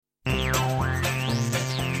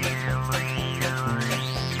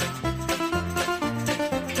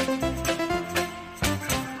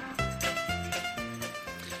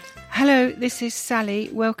this is Sally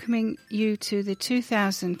welcoming you to the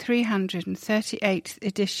 2338th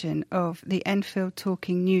edition of the Enfield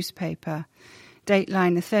Talking newspaper,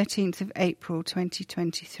 dateline the 13th of April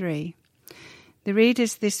 2023. The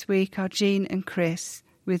readers this week are Jean and Chris,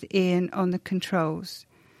 with Ian on the controls.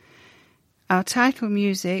 Our title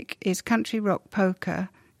music is Country Rock Polka,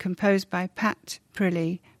 composed by Pat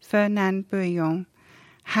Prilly, Fernand Bouillon,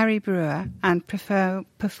 Harry Brewer, and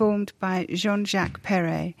performed by Jean-Jacques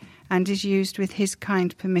Perret, and is used with his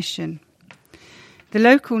kind permission. The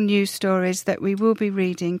local news stories that we will be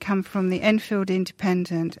reading come from the Enfield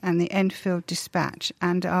Independent and the Enfield Dispatch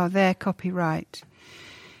and are their copyright.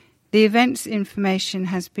 The events information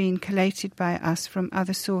has been collated by us from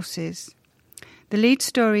other sources. The lead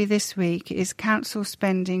story this week is Council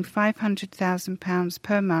spending £500,000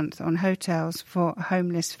 per month on hotels for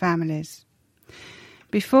homeless families.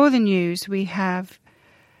 Before the news, we have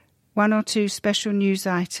one or two special news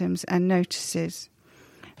items and notices.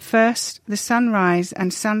 First, the sunrise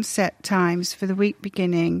and sunset times for the week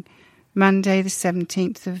beginning Monday the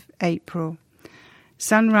 17th of April.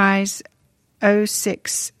 Sunrise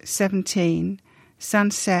 06:17,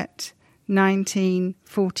 sunset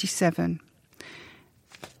 19:47.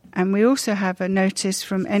 And we also have a notice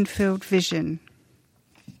from Enfield Vision.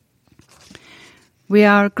 We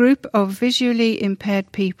are a group of visually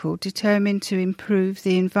impaired people determined to improve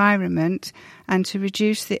the environment and to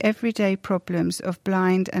reduce the everyday problems of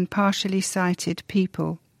blind and partially sighted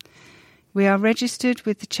people. We are registered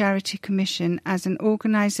with the Charity Commission as an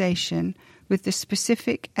organisation with the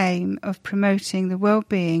specific aim of promoting the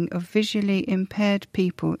well-being of visually impaired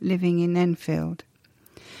people living in Enfield.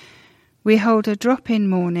 We hold a drop-in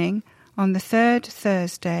morning on the third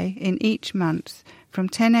Thursday in each month from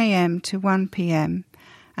 10 a.m. to 1 p.m.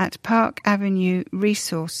 at Park Avenue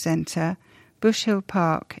Resource Centre, Bush Hill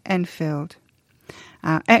Park, Enfield.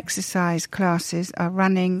 Our exercise classes are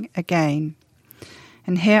running again.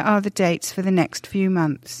 And here are the dates for the next few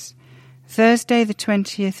months. Thursday the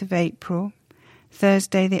 20th of April,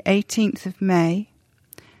 Thursday the 18th of May,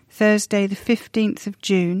 Thursday the 15th of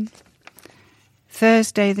June,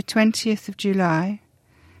 Thursday the 20th of July,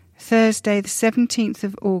 Thursday the 17th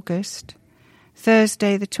of August,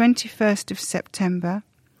 Thursday the 21st of September,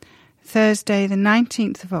 Thursday the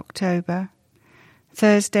 19th of October,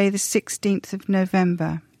 Thursday the 16th of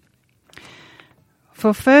November.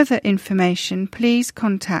 For further information, please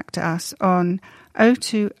contact us on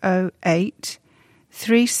 0208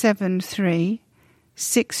 373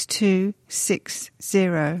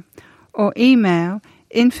 6260 or email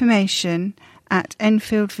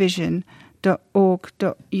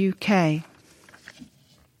information@enfieldvision.org.uk.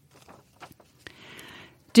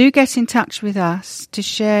 Do get in touch with us to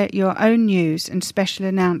share your own news and special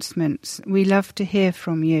announcements. We love to hear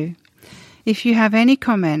from you. If you have any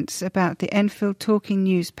comments about the Enfield Talking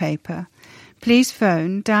newspaper, please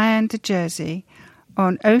phone Diane de Jersey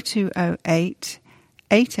on 0208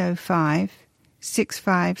 805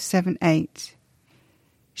 6578.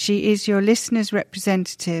 She is your listener's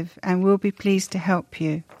representative and will be pleased to help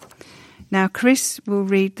you. Now Chris will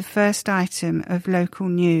read the first item of local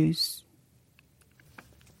news.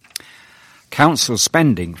 Council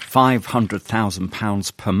spending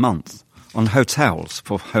 £500,000 per month on hotels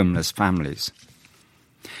for homeless families.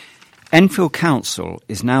 Enfield Council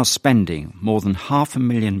is now spending more than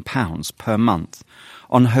 £500,000 per month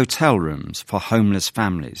on hotel rooms for homeless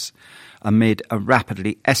families amid a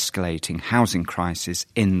rapidly escalating housing crisis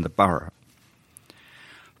in the borough.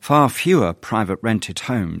 Far fewer private rented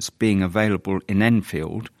homes being available in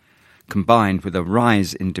Enfield, combined with a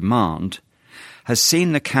rise in demand, has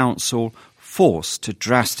seen the council forced to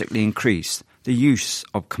drastically increase the use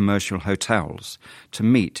of commercial hotels to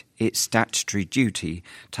meet its statutory duty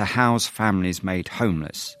to house families made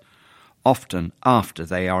homeless, often after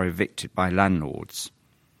they are evicted by landlords.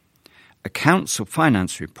 A council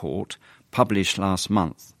finance report published last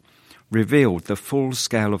month revealed the full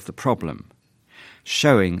scale of the problem,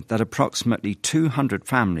 showing that approximately 200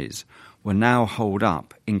 families were now holed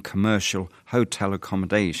up in commercial hotel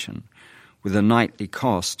accommodation, with a nightly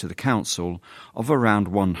cost to the council of around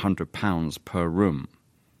 £100 per room.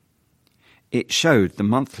 It showed the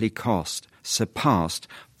monthly cost surpassed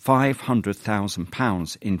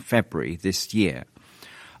 £500,000 in February this year,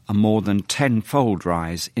 a more than tenfold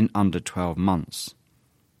rise in under 12 months.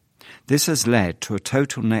 This has led to a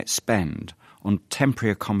total net spend on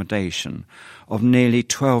temporary accommodation of nearly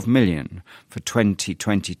 £12 million for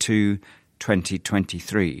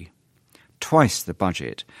 2022-2023, twice the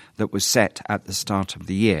budget that was set at the start of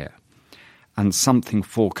the year, and something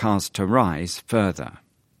forecast to rise further.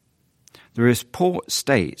 The report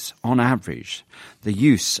states, on average, the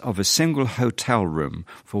use of a single hotel room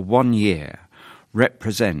for 1 year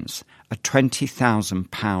represents a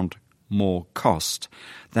 £20,000 more cost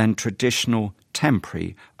than traditional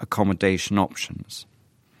temporary accommodation options.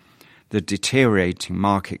 The deteriorating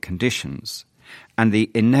market conditions and the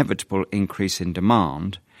inevitable increase in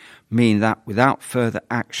demand mean that without further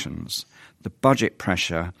actions, the budget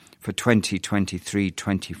pressure for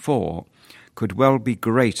 2023-24 could well be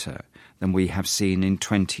greater than we have seen in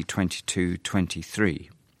 2022-23.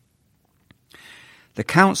 The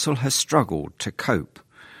Council has struggled to cope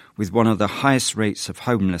with one of the highest rates of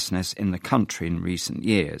homelessness in the country in recent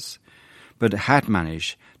years, but had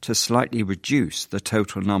managed to slightly reduce the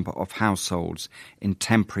total number of households in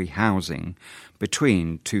temporary housing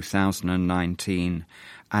between 2019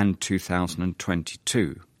 and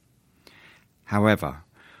 2022. However,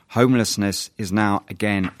 homelessness is now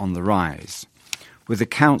again on the rise, with the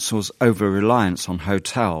Council's over-reliance on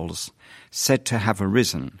hotels said to have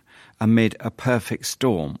arisen amid a perfect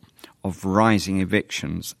storm of rising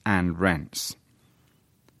evictions and rents.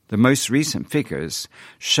 The most recent figures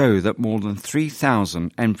show that more than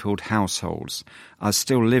 3,000 Enfield households are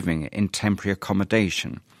still living in temporary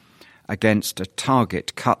accommodation, against a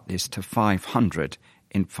target cut list to 500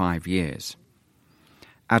 in 5 years.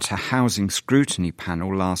 At a housing scrutiny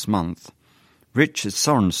panel last month, Richard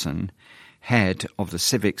Sorensen, head of the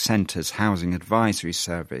Civic Centre's Housing Advisory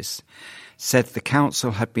Service, said the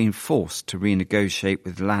council had been forced to renegotiate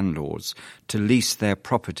with landlords to lease their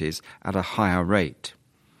properties at a higher rate.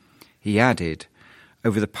 He added,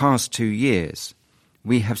 over the past 2 years,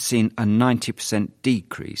 we have seen a 90%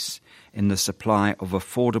 decrease in the supply of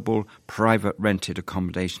affordable private rented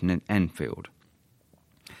accommodation in Enfield.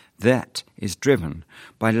 That is driven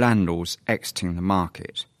by landlords exiting the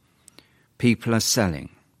market. People are selling.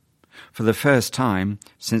 For the first time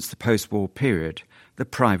since the post-war period, the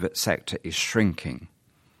private sector is shrinking.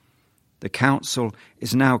 The council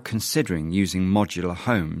is now considering using modular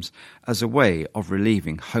homes as a way of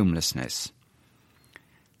relieving homelessness.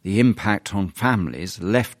 The impact on families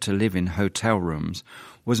left to live in hotel rooms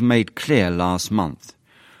was made clear last month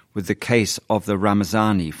with the case of the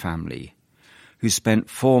Ramazani family, who spent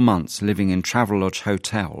 4 months living in Travelodge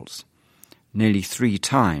hotels, nearly 3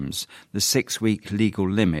 times the 6-week legal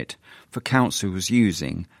limit for councils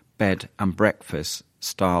using bed and breakfast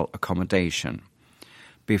style accommodation,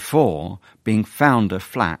 before being found a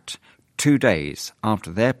flat 2 days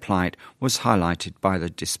after their plight was highlighted by the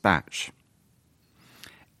Dispatch.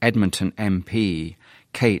 Edmonton MP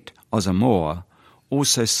Kate Osamoah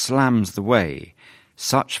also slams the way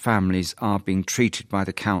such families are being treated by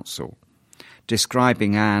the council,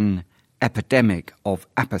 describing an epidemic of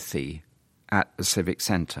apathy at the Civic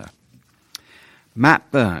Centre. Matt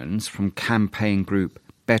Burns from campaign group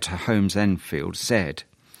Better Homes Enfield said,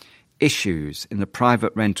 issues in the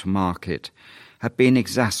private rental market have been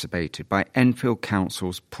exacerbated by Enfield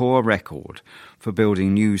Council's poor record for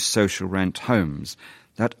building new social rent homes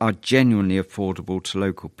that are genuinely affordable to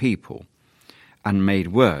local people, and made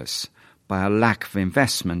worse by a lack of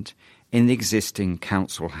investment in the existing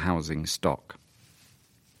council housing stock.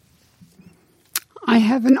 I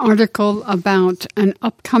have an article about an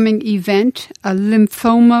upcoming event, a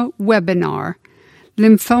lymphoma webinar.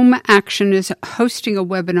 Lymphoma Action is hosting a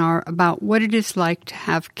webinar about what it is like to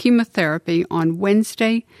have chemotherapy on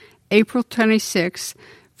Wednesday, April 26th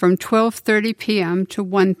from 12:30 p.m. to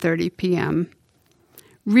 1:30 p.m.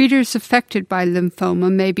 Readers affected by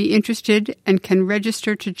lymphoma may be interested and can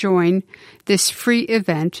register to join this free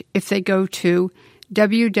event if they go to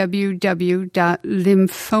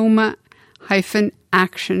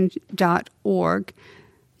www.lymphoma-action.org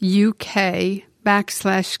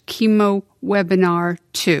UK/chemo webinar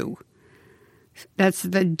 2. That's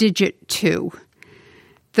the digit 2.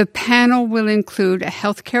 The panel will include a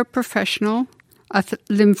healthcare professional, a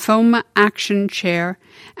lymphoma action chair,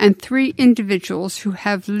 and 3 individuals who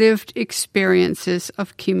have lived experiences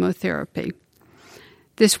of chemotherapy.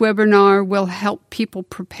 This webinar will help people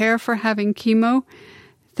prepare for having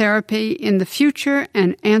chemotherapy in the future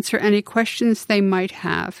and answer any questions they might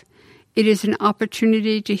have. It is an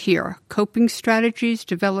opportunity to hear coping strategies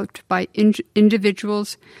developed by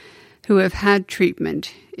individuals who have had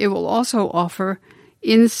treatment. It will also offer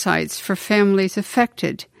insights for families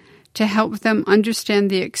affected to help them understand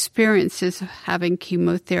the experiences of having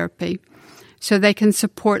chemotherapy so they can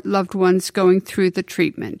support loved ones going through the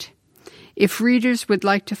treatment. If readers would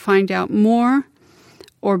like to find out more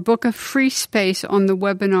or book a free space on the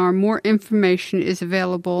webinar, more information is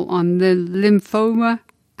available on the Lymphoma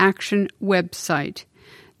Action website,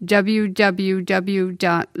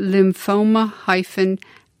 www.lymphoma-action.org.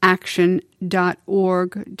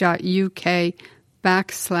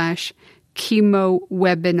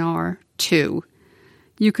 hyphenaction.org.uk/chemowebinar2.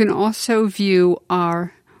 You can also view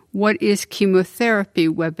our What is Chemotherapy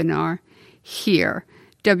webinar here,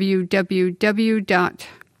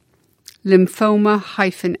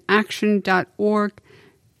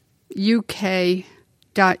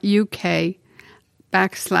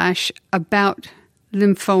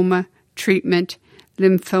 lymphoma treatment,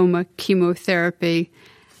 lymphoma chemotherapy,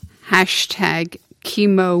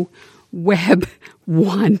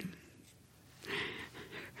 #ChemoWeb1.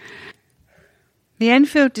 The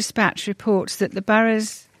Enfield Dispatch reports that the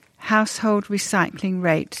borough's household recycling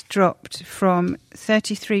rate dropped from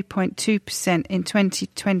 33.2% in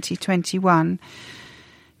 2020-21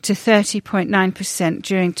 to 30.9%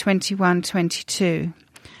 during 21-22.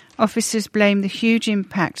 Officers blame the huge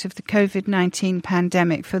impact of the COVID-19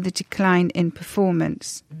 pandemic for the decline in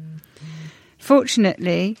performance.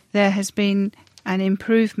 Fortunately, there has been an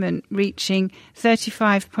improvement, reaching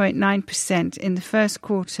 35.9% in the first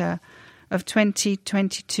quarter of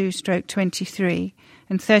 2022-23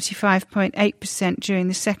 and 35.8% during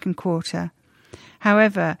the second quarter.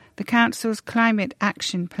 However, the Council's Climate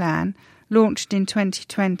Action Plan, launched in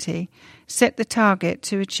 2020, set the target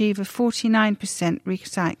to achieve a 49%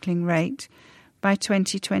 recycling rate by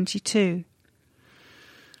 2022.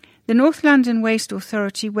 The North London Waste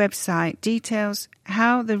Authority website details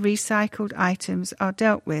how the recycled items are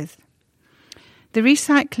dealt with. The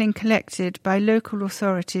recycling collected by local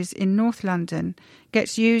authorities in North London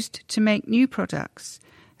gets used to make new products.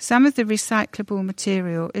 Some of the recyclable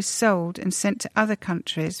material is sold and sent to other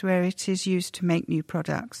countries where it is used to make new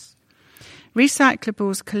products.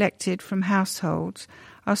 Recyclables collected from households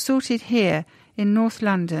are sorted here in North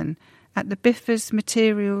London at the Biffers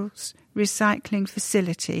Materials Recycling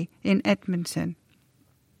Facility in Edmonton.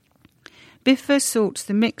 Biffa sorts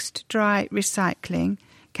the mixed dry recycling,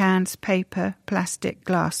 cans, paper, plastic,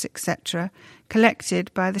 glass, etc.,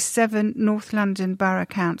 collected by the 7 North London Borough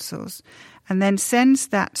Councils, and then sends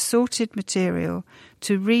that sorted material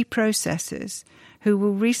to reprocessors who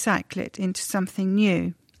will recycle it into something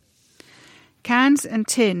new. Cans and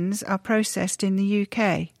tins are processed in the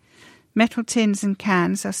UK. Metal tins and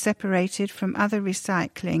cans are separated from other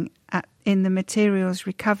recycling in the materials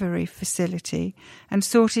recovery facility and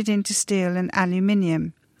sorted into steel and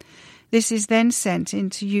aluminium. This is then sent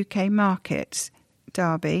into UK markets,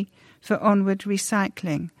 Derby, for onward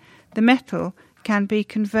recycling. The metal can be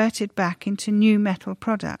converted back into new metal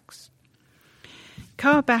products.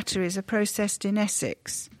 Car batteries are processed in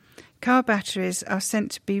Essex. Car batteries are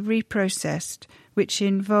sent to be reprocessed, which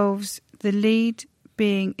involves the lead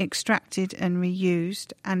being extracted and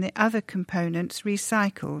reused and the other components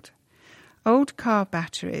recycled. Old car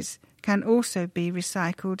batteries can also be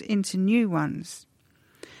recycled into new ones.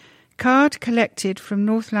 Card collected from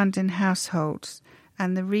North London households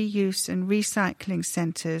and the reuse and recycling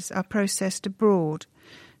centres are processed abroad.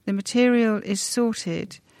 The material is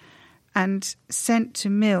sorted and sent to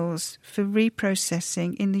mills for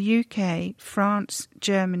reprocessing in the UK, France,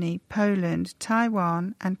 Germany, Poland,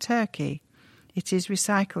 Taiwan and Turkey. It is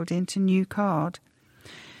recycled into new card.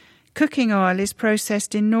 Cooking oil is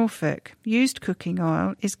processed in Norfolk. Used cooking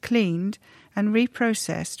oil is cleaned and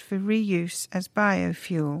reprocessed for reuse as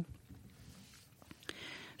biofuel.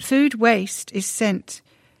 Food waste is sent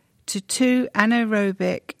to 2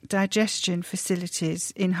 anaerobic digestion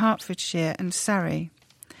facilities in Hertfordshire and Surrey.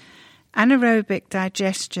 Anaerobic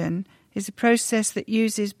digestion is a process that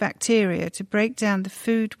uses bacteria to break down the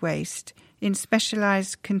food waste in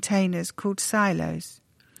specialised containers called silos.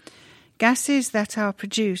 Gases that are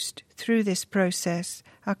produced through this process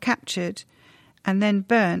are captured and then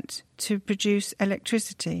burnt to produce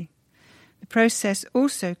electricity. The process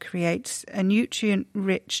also creates a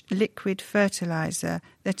nutrient-rich liquid fertiliser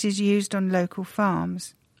that is used on local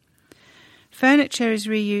farms. Furniture is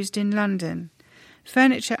reused in London.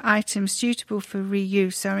 Furniture items suitable for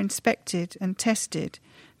reuse are inspected and tested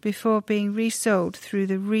before being resold through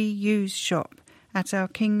the reuse shop at our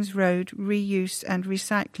Kings Road Reuse and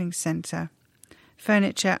Recycling Centre.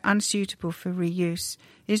 Furniture unsuitable for reuse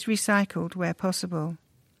is recycled where possible.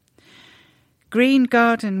 Green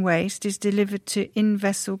garden waste is delivered to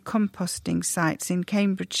in-vessel composting sites in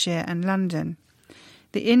Cambridgeshire and London.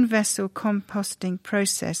 The in-vessel composting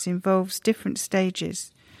process involves different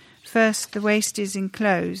stages. First, the waste is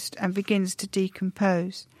enclosed and begins to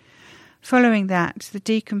decompose. Following that, the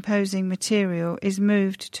decomposing material is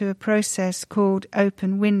moved to a process called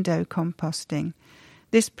open window composting.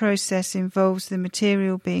 This process involves the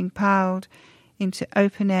material being piled into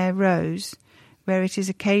open-air rows, where it is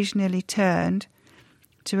occasionally turned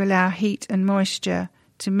to allow heat and moisture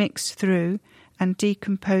to mix through and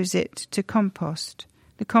decompose it to compost.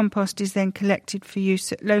 The compost is then collected for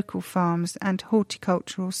use at local farms and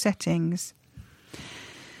horticultural settings.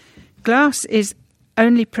 Glass is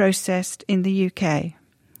only processed in the UK.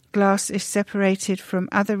 Glass is separated from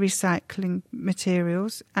other recycling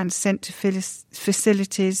materials and sent to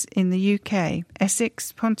facilities in the UK,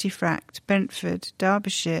 Essex, Pontefract, Brentford,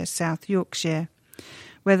 Derbyshire, South Yorkshire,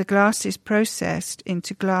 where the glass is processed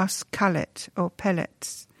into glass cullet or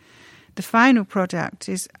pellets. The final product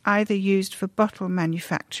is either used for bottle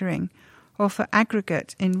manufacturing or for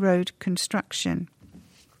aggregate in road construction.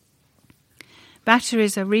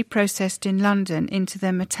 Batteries are reprocessed in London into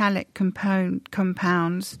their metallic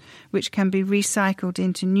compounds, which can be recycled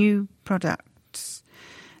into new products.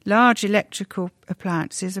 Large electrical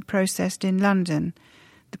appliances are processed in London.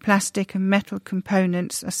 The plastic and metal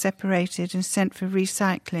components are separated and sent for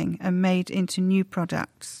recycling and made into new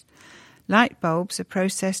products. Light bulbs are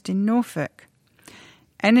processed in Norfolk.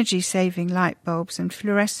 Energy-saving light bulbs and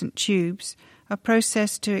fluorescent tubes are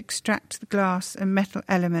processed to extract the glass and metal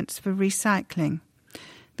elements for recycling.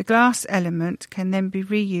 The glass element can then be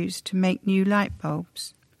reused to make new light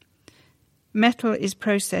bulbs. Metal is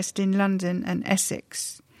processed in London and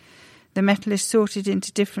Essex. The metal is sorted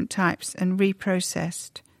into different types and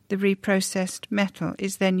reprocessed. The reprocessed metal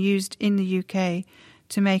is then used in the UK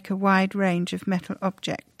to make a wide range of metal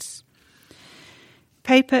objects.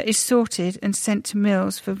 Paper is sorted and sent to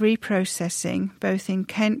mills for reprocessing both in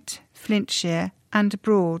Kent, Flintshire and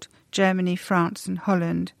abroad, Germany, France and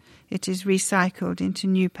Holland. It is recycled into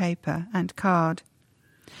new paper and card.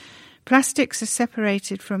 Plastics are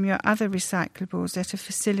separated from your other recyclables at a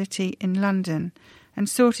facility in London and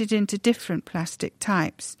sorted into different plastic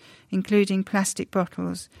types, including plastic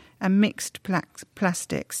bottles and mixed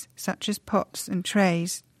plastics such as pots and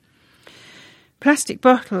trays. Plastic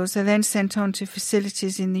bottles are then sent on to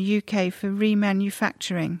facilities in the UK for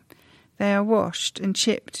remanufacturing. They are washed and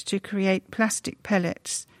chipped to create plastic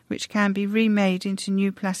pellets, which can be remade into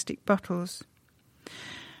new plastic bottles.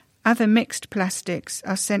 Other mixed plastics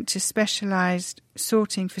are sent to specialised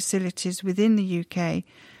sorting facilities within the UK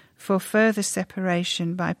for further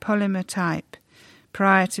separation by polymer type,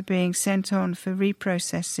 prior to being sent on for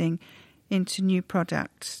reprocessing into new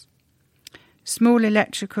products. Small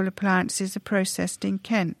electrical appliances are processed in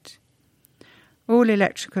Kent. All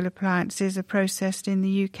electrical appliances are processed in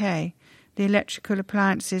the UK. The electrical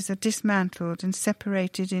appliances are dismantled and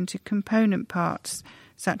separated into component parts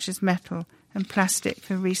such as metal and plastic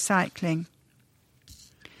for recycling.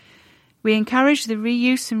 We encourage the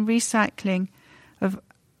reuse and recycling of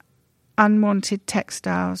unwanted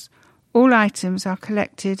textiles. All items are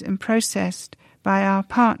collected and processed by our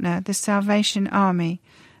partner, the Salvation Army,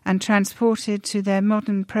 and transported to their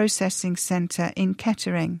modern processing centre in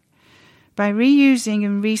Kettering. By reusing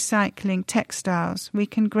and recycling textiles, we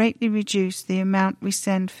can greatly reduce the amount we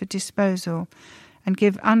send for disposal and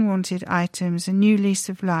give unwanted items a new lease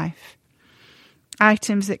of life.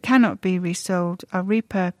 Items that cannot be resold are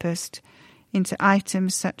repurposed into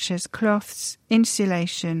items such as cloths,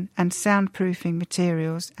 insulation and soundproofing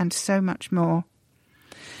materials, and so much more.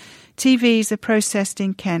 TVs are processed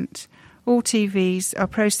in Kent. All TVs are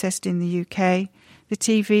processed in the UK. The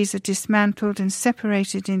TVs are dismantled and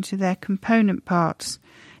separated into their component parts,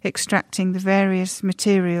 extracting the various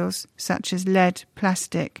materials such as lead,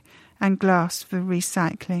 plastic and glass for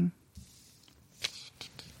recycling.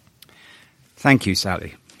 Thank you,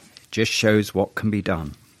 Sally. It just shows what can be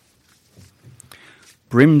done.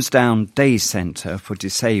 Brimsdown Day Centre for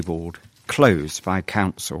Disabled closed by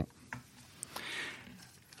council.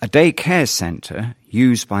 A day care centre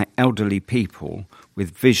used by elderly people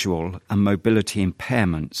with visual and mobility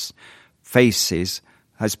impairments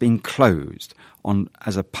has been closed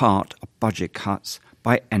as a part of budget cuts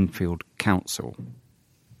by Enfield Council.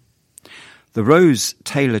 The Rose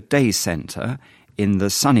Taylor Day Centre in the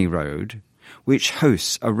Sunny Road, which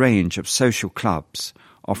hosts a range of social clubs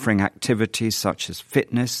offering activities such as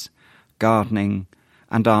fitness, gardening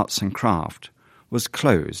and arts and craft, was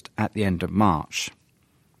closed at the end of March.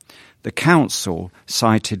 The council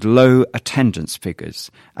cited low attendance figures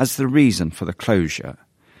as the reason for the closure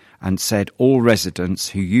and said all residents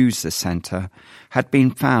who use the centre had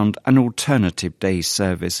been found an alternative day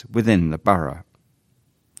service within the borough.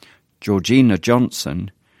 Georgina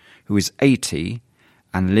Johnson, who is 80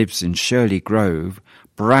 and lives in Shirley Grove,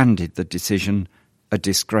 branded the decision a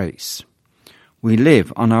disgrace. "We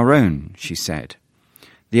live on our own," she said.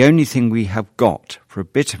 "The only thing we have got for a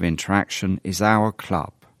bit of interaction is our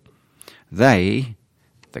club. They,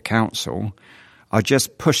 the council, are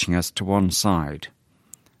just pushing us to one side.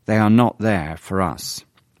 They are not there for us."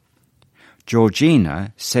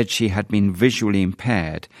 Georgina said she had been visually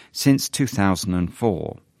impaired since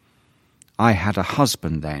 2004. I had a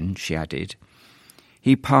husband then, she added.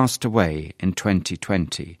 He passed away in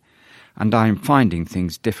 2020, and I am finding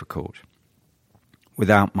things difficult.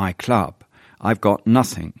 Without my club, I've got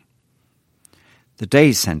nothing. The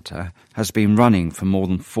day centre has been running for more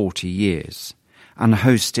than 40 years and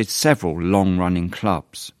hosted several long-running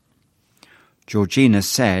clubs. Georgina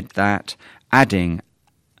said that adding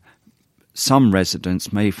some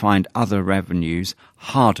residents may find other revenues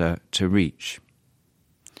harder to reach.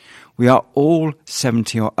 We are all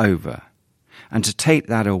 70 or over, and to take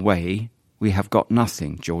that away, we have got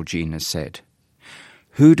nothing, Georgina said.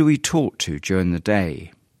 Who do we talk to during the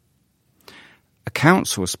day? A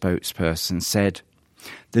council spokesperson said,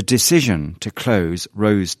 the decision to close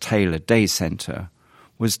Rose Taylor Day Centre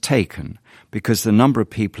was taken because the number of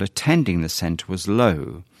people attending the centre was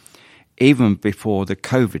low, even before the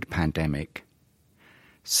COVID pandemic.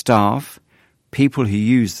 Staff, people who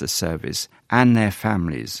use the service, and their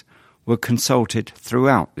families were consulted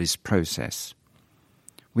throughout this process.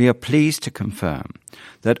 We are pleased to confirm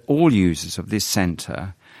that all users of this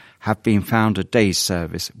centre have been found a day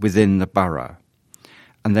service within the borough,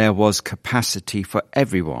 and there was capacity for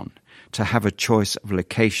everyone to have a choice of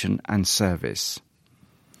location and service.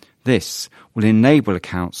 This will enable a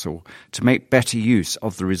council to make better use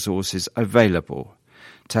of the resources available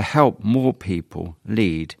to help more people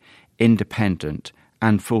lead independent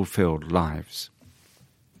and fulfilled lives.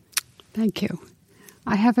 Thank you.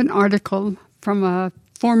 I have an article from a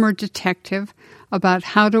former detective about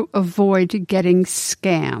how to avoid getting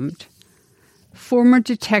scammed. Former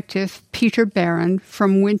detective Peter Barron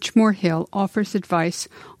from Winchmore Hill offers advice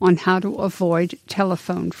on how to avoid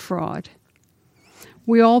telephone fraud.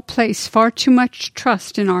 We all place far too much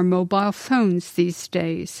trust in our mobile phones these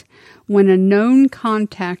days. When a known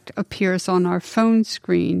contact appears on our phone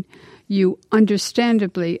screen, you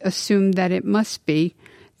understandably assume that it must be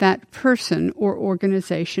that person or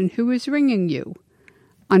organization who is ringing you.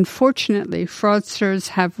 Unfortunately, fraudsters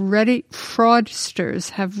have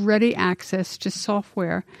ready access to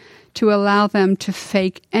software to allow them to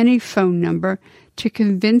fake any phone number to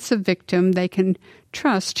convince a victim they can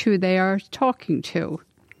trust who they are talking to.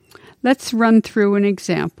 Let's run through an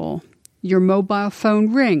example. Your mobile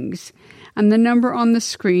phone rings, and the number on the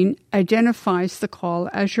screen identifies the call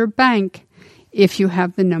as your bank, if you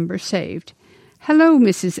have the number saved. Hello,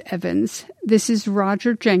 Mrs. Evans. This is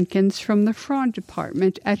Roger Jenkins from the fraud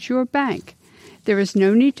department at your bank. There is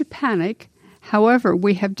no need to panic. However,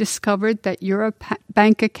 we have discovered that your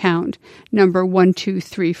bank account number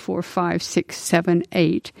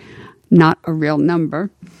 123456678, not a real number,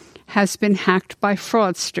 has been hacked by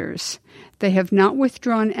fraudsters. They have not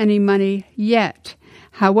withdrawn any money yet.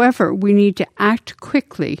 However, we need to act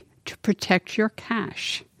quickly to protect your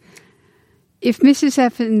cash. If Mrs.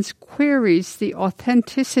 Evans queries the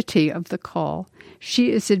authenticity of the call,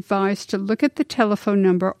 she is advised to look at the telephone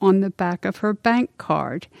number on the back of her bank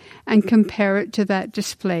card and compare it to that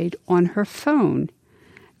displayed on her phone.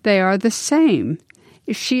 They are the same.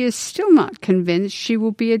 If she is still not convinced, she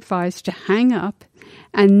will be advised to hang up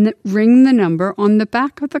and ring the number on the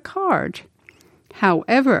back of the card.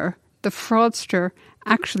 However, the fraudster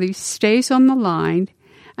actually stays on the line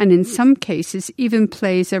and in some cases even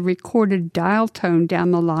plays a recorded dial tone down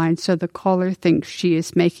the line so the caller thinks she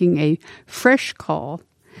is making a fresh call.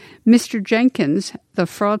 Mr. Jenkins, the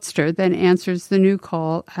fraudster, then answers the new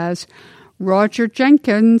call as, Roger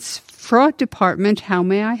Jenkins, Fraud Department, how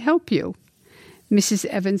may I help you? Mrs.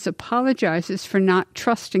 Evans apologizes for not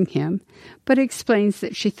trusting him, but explains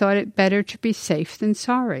that she thought it better to be safe than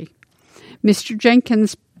sorry. Mr.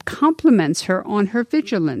 Jenkins compliments her on her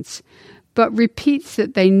vigilance, but repeats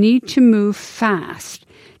that they need to move fast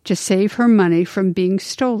to save her money from being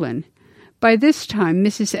stolen. By this time,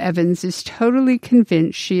 Mrs. Evans is totally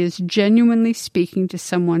convinced she is genuinely speaking to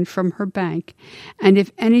someone from her bank, and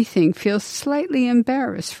if anything, feels slightly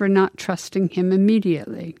embarrassed for not trusting him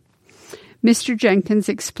immediately. Mr. Jenkins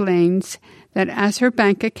explains that as her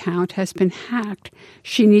bank account has been hacked,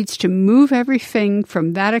 she needs to move everything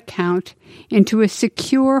from that account into a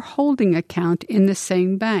secure holding account in the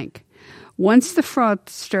same bank. Once the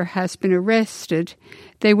fraudster has been arrested,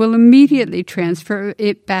 they will immediately transfer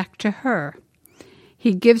it back to her.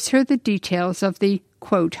 He gives her the details of the,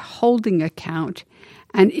 quote, holding account,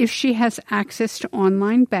 and if she has access to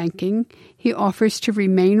online banking, he offers to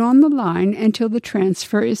remain on the line until the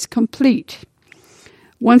transfer is complete.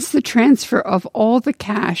 Once the transfer of all the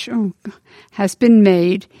cash has been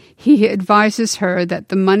made, he advises her that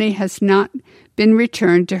the money has not been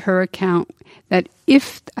returned to her account that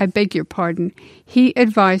he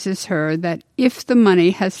advises her that if the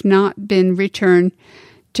money has not been returned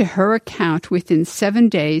to her account within 7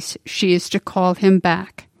 days, she is to call him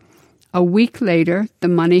back. A week later, the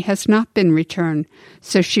money has not been returned,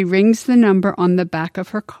 so she rings the number on the back of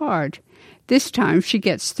her card. This time she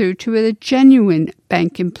gets through to a genuine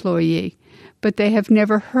bank employee, but they have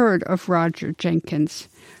never heard of Roger Jenkins.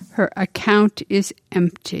 Her account is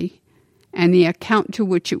empty, and the account to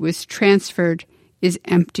which it was transferred is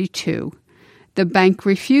empty too. The bank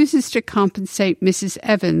refuses to compensate Mrs.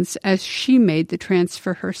 Evans as she made the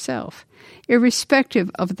transfer herself,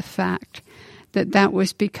 irrespective of the fact that that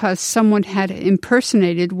was because someone had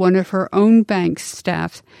impersonated one of her own bank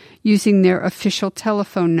staff using their official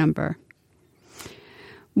telephone number.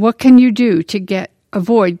 What can you do to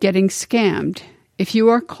avoid getting scammed? If you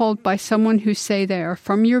are called by someone who say they are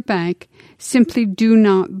from your bank, simply do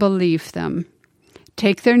not believe them.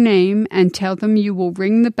 Take their name and tell them you will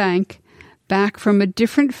ring the bank back from a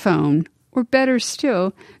different phone, or better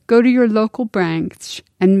still, go to your local branch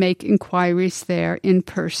and make inquiries there in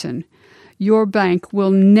person. Your bank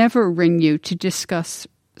will never ring you to discuss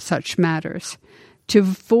such matters. To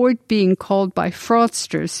avoid being called by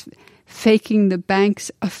fraudsters faking the bank's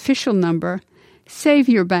official number, save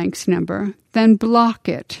your bank's number, then block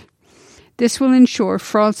it. This will ensure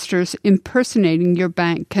fraudsters impersonating your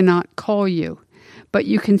bank cannot call you, but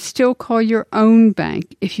you can still call your own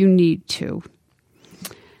bank if you need to.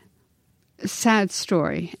 Sad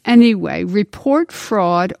story. Anyway, report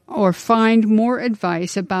fraud or find more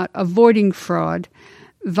advice about avoiding fraud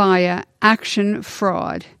via Action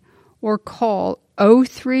Fraud or call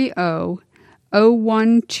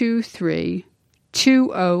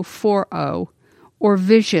 030-0123-2040 or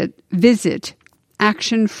visit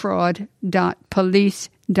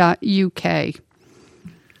actionfraud.police.uk.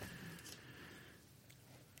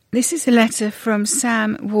 This is a letter from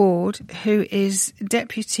Sam Ward, who is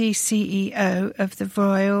Deputy CEO of the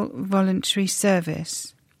Royal Voluntary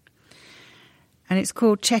Service. And it's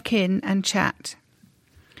called Check In and Chat.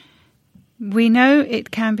 We know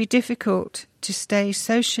it can be difficult to stay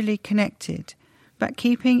socially connected, but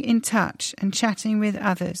keeping in touch and chatting with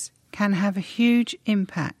others can have a huge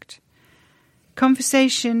impact.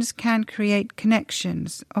 Conversations can create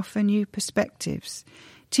connections, offer new perspectives,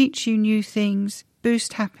 teach you new things,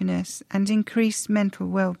 boost happiness and increase mental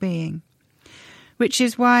well-being, which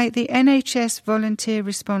is why the NHS Volunteer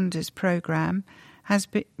Responders Programme has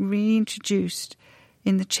been reintroduced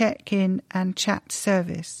in the Check-In and Chat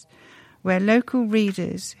service, where local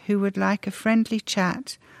readers who would like a friendly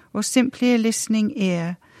chat or simply a listening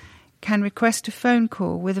ear can request a phone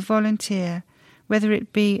call with a volunteer, whether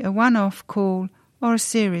it be a one-off call or a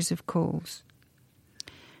series of calls.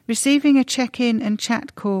 Receiving a check-in and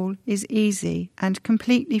chat call is easy and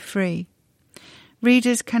completely free.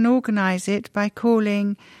 Readers can organise it by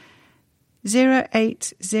calling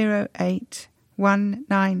 0808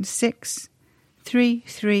 196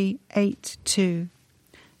 3382.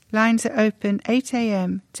 Lines are open 8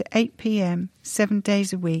 a.m. to 8 p.m. 7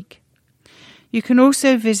 days a week. You can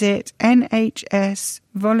also visit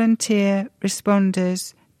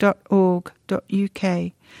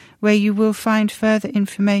nhsvolunteerresponders.org.uk, where you will find further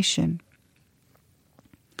information.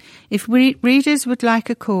 If readers would like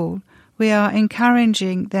a call, we are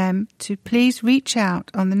encouraging them to please reach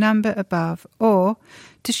out on the number above or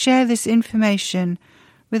to share this information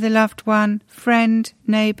with a loved one, friend,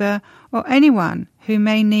 neighbour, or anyone who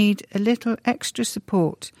may need a little extra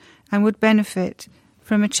support and would benefit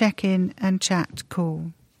from a check-in and chat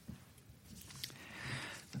call.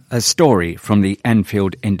 A story from the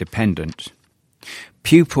Enfield Independent.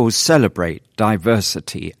 Pupils celebrate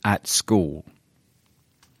diversity at school.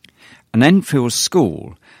 An Enfield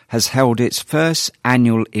school has held its first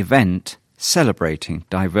annual event celebrating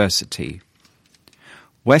diversity.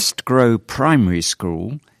 West Grove Primary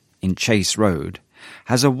School in Chase Road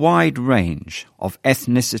has a wide range of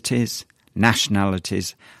ethnicities,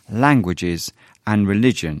 nationalities, languages and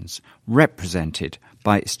religions represented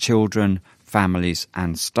by its children, families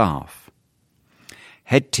and staff.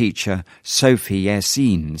 Head teacher Sophie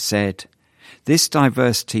Yassine said, "This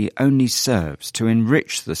diversity only serves to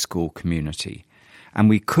enrich the school community, and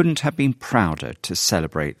we couldn't have been prouder to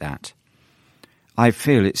celebrate that. I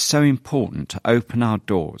feel it's so important to open our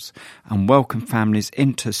doors and welcome families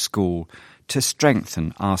into school to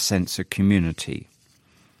strengthen our sense of community.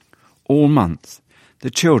 All month, the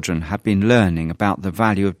children have been learning about the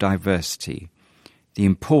value of diversity, the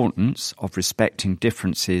importance of respecting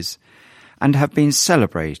differences, and have been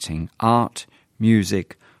celebrating art,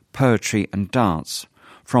 music, poetry and dance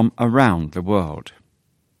from around the world.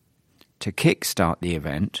 To kickstart the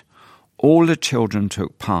event, all the children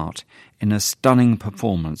took part in a stunning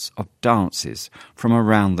performance of dances from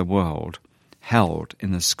around the world, held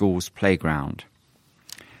in the school's playground.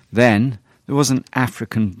 Then there was an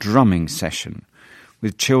African drumming session,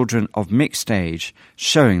 with children of mixed age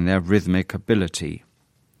showing their rhythmic ability.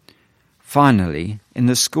 Finally, in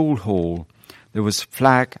the school hall, there was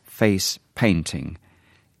flag face painting,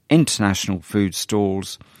 international food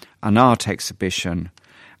stalls, an art exhibition,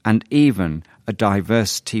 and even a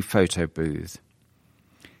diversity photo booth.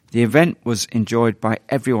 The event was enjoyed by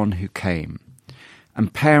everyone who came,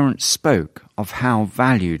 and parents spoke of how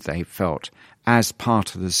valued they felt as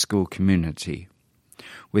part of the school community,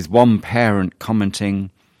 with one parent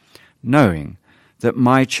commenting, "Knowing that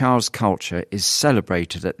my child's culture is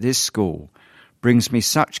celebrated at this school brings me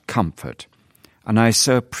such comfort, and I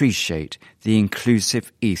so appreciate the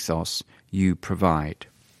inclusive ethos you provide."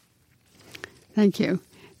 Thank you.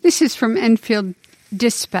 This is from Enfield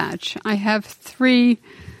Dispatch. I have three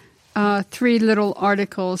little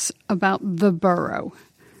articles about the borough.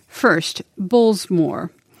 First, Bullsmore.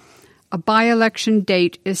 A by-election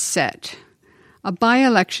date is set. A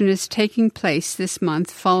by-election is taking place this month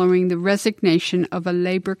following the resignation of a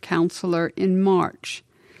Labour councillor in March.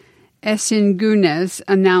 Esin Gunes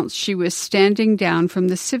announced she was standing down from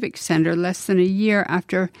the Civic Centre less than a year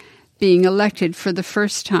after being elected for the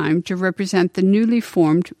first time to represent the newly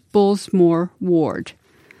formed Bullsmore ward.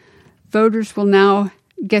 Voters will now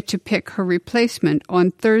get to pick her replacement on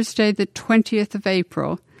Thursday, the 20th of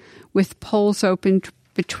April, with polls open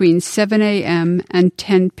between 7 a.m. and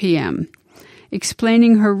 10 p.m.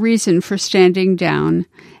 Explaining her reason for standing down,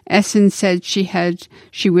 Essen said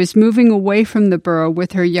she was moving away from the borough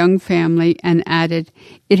with her young family and added,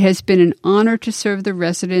 "It has been an honor to serve the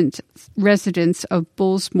residents of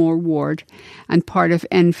Bullsmore Ward and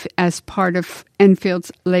as part of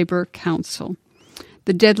Enfield's Labour Council."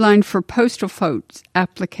 The deadline for postal vote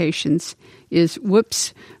applications is,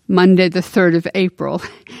 Monday the 3rd of April,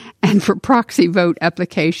 and for proxy vote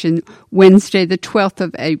application, Wednesday the 12th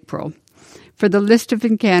of April. For the list of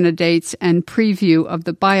candidates and preview of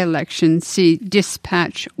the by-election, see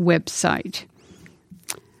Dispatch website.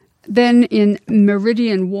 Then in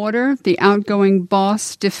Meridian Water, the outgoing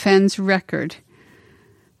boss defends record.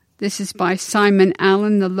 This is by Simon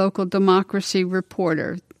Allen, the local democracy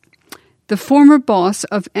reporter. The former boss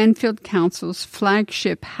of Enfield Council's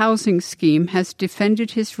flagship housing scheme has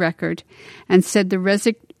defended his record and said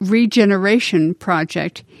the regeneration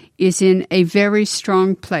project is in a very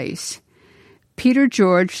strong place. Peter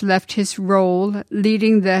George left his role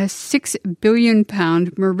leading the £6 billion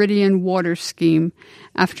Meridian Water Scheme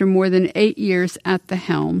after more than 8 years at the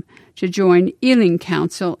helm to join Ealing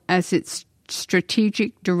Council as its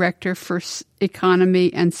strategic director for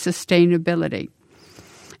economy and sustainability.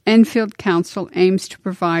 Enfield Council aims to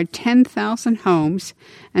provide 10,000 homes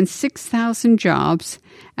and 6,000 jobs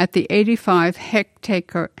at the 85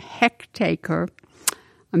 hectare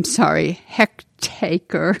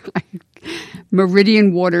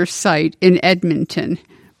Meridian Water site in Edmonton,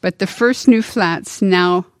 but the first new flats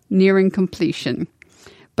now nearing completion.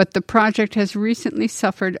 But the project has recently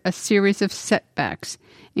suffered a series of setbacks,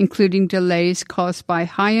 including delays caused by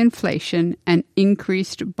high inflation and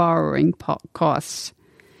increased borrowing costs.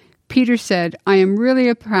 Peter said, "I am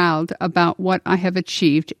really proud about what I have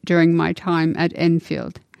achieved during my time at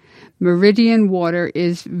Enfield. Meridian Water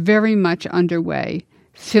is very much underway.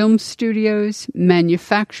 Film studios,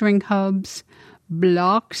 manufacturing hubs,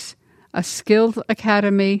 blocks, a skills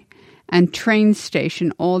academy, and train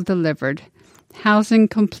station all delivered. Housing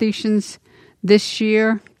completions this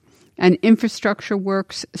year and infrastructure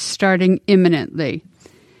works starting imminently."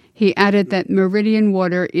 He added that Meridian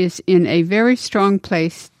Water is in a very strong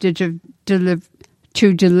place to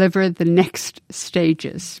deliver the next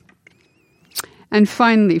stages. And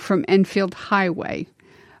finally, from Enfield Highway,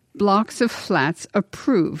 blocks of flats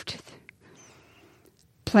approved.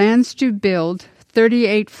 Plans to build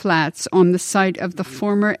 38 flats on the site of the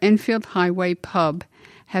former Enfield Highway pub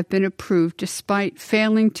have been approved despite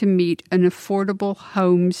failing to meet an affordable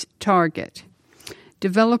homes target.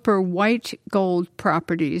 Developer White Gold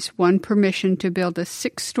Properties won permission to build a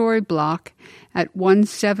 6-story block at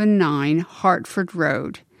 179 Hartford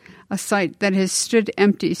Road, a site that has stood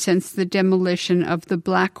empty since the demolition of the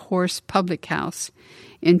Black Horse Public House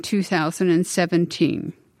in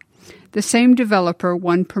 2017. The same developer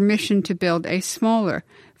won permission to build a smaller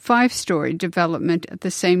 5-story development at the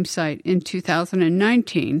same site in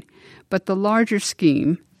 2019, but the larger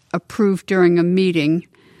scheme, approved during a meeting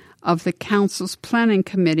of the Council's Planning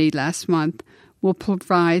Committee last month, will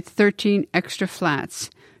provide 13 extra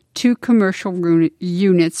flats, 2 commercial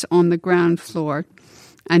units on the ground floor,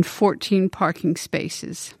 and 14 parking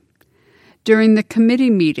spaces. During the committee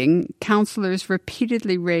meeting, councillors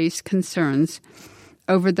repeatedly raised concerns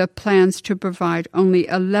over the plans to provide only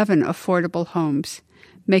 11 affordable homes,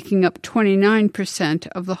 making up 29%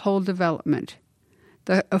 of the whole development.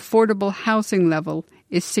 The affordable housing level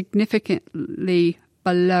is significantly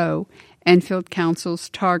below Enfield Council's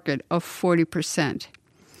target of 40%.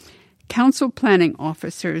 Council planning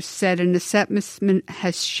officers said an assessment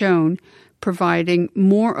has shown providing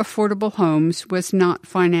more affordable homes was not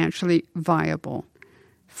financially viable.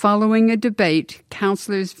 Following a debate,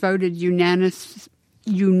 councillors voted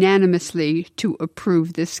unanimously to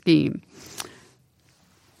approve the scheme.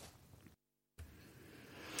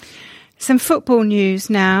 Some football news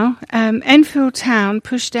now. Enfield Town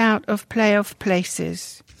pushed out of playoff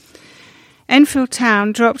places. Enfield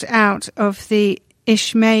Town dropped out of the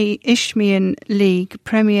Isthmian League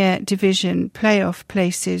Premier Division playoff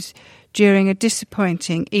places during a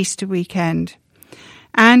disappointing Easter weekend.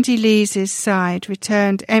 Andy Lees' side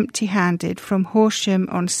returned empty-handed from Horsham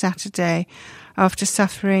on Saturday after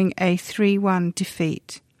suffering a 3-1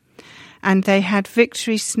 defeat. And they had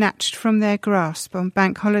victory snatched from their grasp on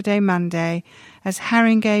Bank Holiday Monday as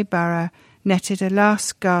Haringey Borough netted a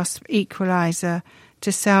last-gasp equaliser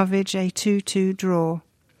to salvage a 2-2 draw.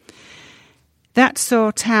 That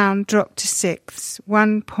saw Town drop to 6th,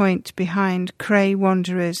 1 point behind Cray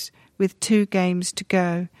Wanderers with 2 games to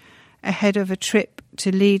go, ahead of a trip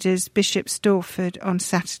to leaders Bishop Stortford on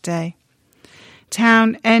Saturday.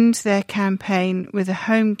 Town end their campaign with a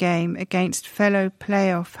home game against fellow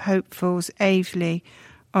playoff hopefuls Aveley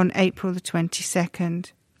on April the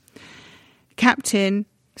 22nd. Captain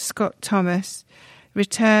Scott Thomas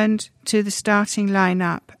returned to the starting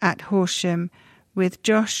lineup at Horsham with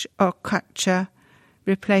Josh Okacha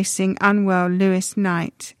replacing unwell Lewis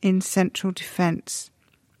Knight in central defence.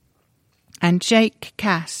 And Jake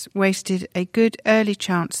Cass wasted a good early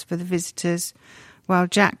chance for the visitors, while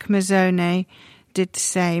Jack Mazzone did the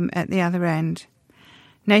same at the other end.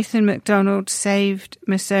 Nathan MacDonald saved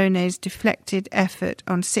Mazzone's deflected effort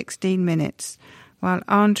on 16 minutes, while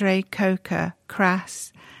Andre Coker,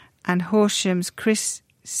 Crass and Horsham's Chris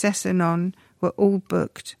Cessanon were all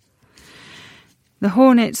booked. The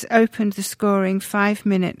Hornets opened the scoring 5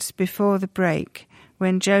 minutes before the break,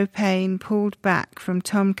 when Joe Payne pulled back from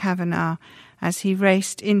Tom Kavanagh as he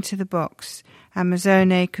raced into the box and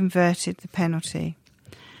Mazzone converted the penalty.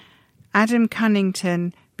 Adam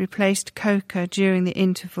Cunnington replaced Coker during the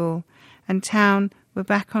interval, and Town were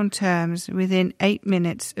back on terms within 8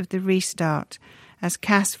 minutes of the restart as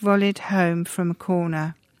Cass volleyed home from a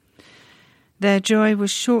corner. Their joy was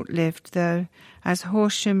short-lived, though, as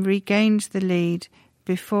Horsham regained the lead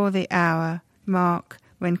before the hour mark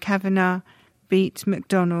when Kavanagh beat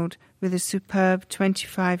MacDonald with a superb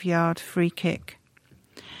 25-yard free kick.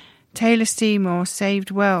 Taylor Seymour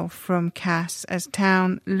saved well from Cass as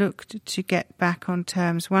Town looked to get back on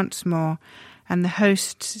terms once more, and the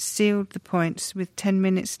hosts sealed the points with 10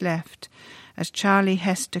 minutes left as Charlie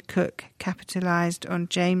Hester Cook capitalised on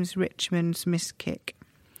James Richmond's missed kick.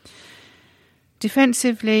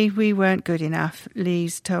 Defensively, we weren't good enough,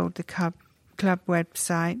 Lees told the club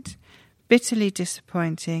website. Bitterly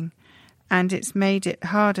disappointing, and it's made it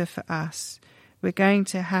harder for us. We're going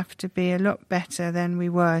to have to be a lot better than we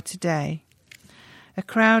were today. A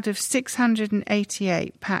crowd of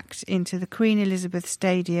 688 packed into the Queen Elizabeth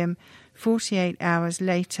Stadium 48 hours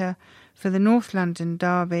later for the North London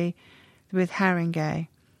derby with Haringey,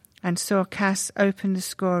 and saw Cass open the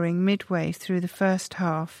scoring midway through the first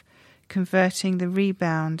half, converting the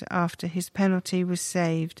rebound after his penalty was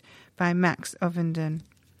saved by Max Ovenden.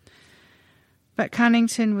 But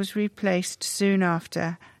Cunnington was replaced soon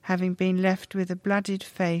after, having been left with a bloodied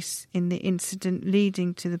face in the incident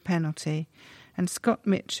leading to the penalty, and Scott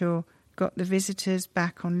Mitchell got the visitors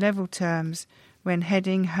back on level terms when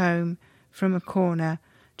heading home from a corner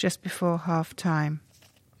just before half-time.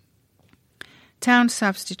 Town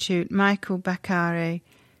substitute Michael Bakare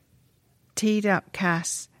teed up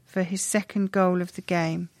Cass for his second goal of the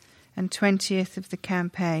game and 20th of the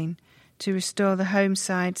campaign to restore the home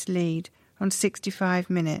side's lead on 65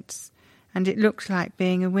 minutes, and it looked like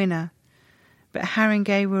being a winner. But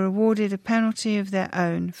Haringey were awarded a penalty of their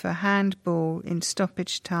own for handball in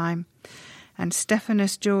stoppage time, and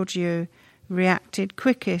Stephanos Georgiou reacted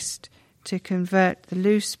quickest to convert the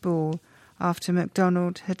loose ball after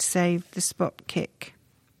MacDonald had saved the spot kick.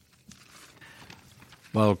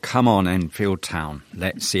 Well, come on, Enfield Town.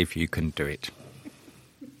 Let's see if you can do it.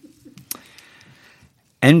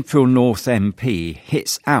 Enfield North MP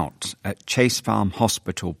hits out at Chase Farm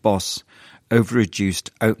Hospital boss over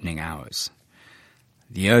reduced opening hours.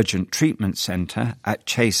 The urgent treatment centre at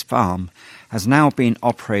Chase Farm has now been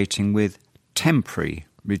operating with temporary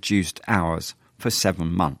reduced hours for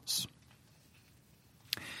 7 months.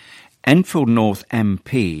 Enfield North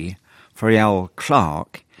MP Fariel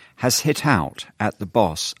Clark has hit out at the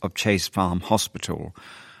boss of Chase Farm Hospital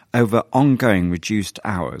over ongoing reduced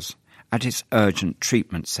hours at its urgent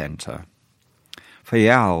treatment centre.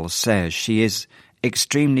 Fariel says she is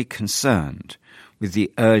extremely concerned with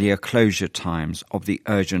the earlier closure times of the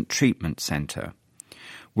urgent treatment centre,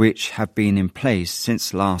 which have been in place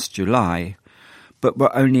since last July, but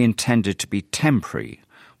were only intended to be temporary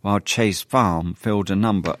while Chase Farm filled a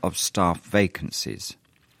number of staff vacancies.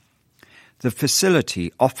 The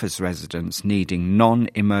facility offers residents needing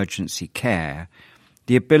non-emergency care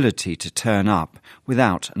the ability to turn up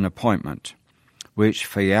without an appointment, which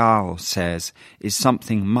Fayal says is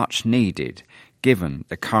something much needed given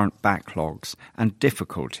the current backlogs and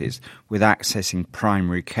difficulties with accessing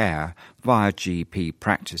primary care via GP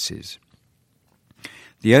practices.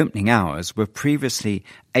 The opening hours were previously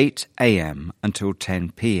 8 a.m. until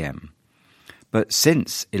 10 p.m, but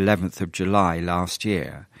since 11th of July last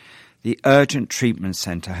year, the urgent treatment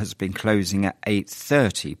centre has been closing at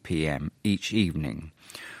 8:30 p.m. each evening,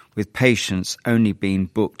 with patients only being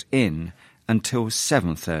booked in until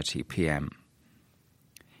 7:30 p.m.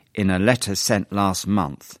 In a letter sent last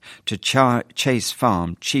month to Chase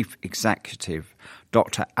Farm Chief Executive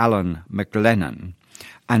Dr. Alan McLennan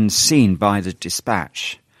and seen by the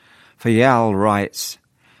Dispatch, Fayal writes,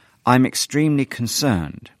 "I'm extremely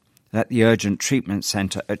concerned that the urgent treatment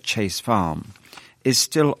centre at Chase Farm is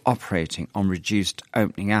still operating on reduced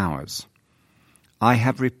opening hours. I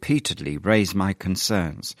have repeatedly raised my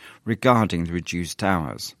concerns regarding the reduced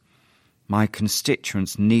hours. My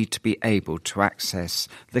constituents need to be able to access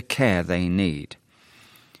the care they need.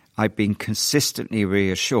 I've been consistently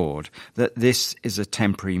reassured that this is a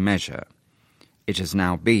temporary measure. It has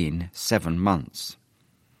now been 7 months.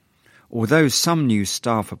 Although some new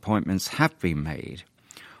staff appointments have been made,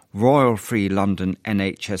 Royal Free London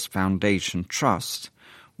NHS Foundation Trust,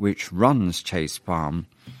 which runs Chase Farm,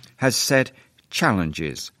 has said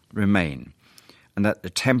challenges remain and that the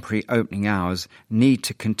temporary opening hours need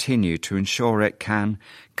to continue to ensure it can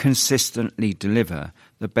consistently deliver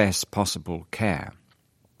the best possible care.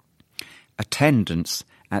 Attendance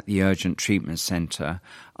at the urgent treatment centre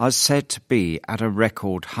are said to be at a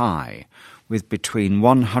record high, with between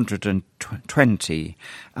 120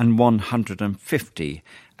 and 150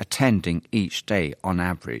 attending each day on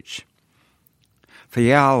average.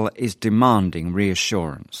 Fayal is demanding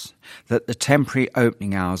reassurance that the temporary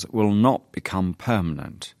opening hours will not become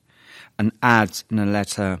permanent, and adds in a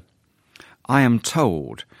letter, "I am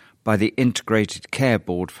told by the Integrated Care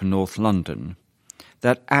Board for North London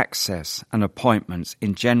that access and appointments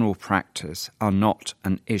in general practice are not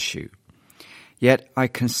an issue. Yet I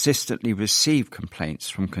consistently receive complaints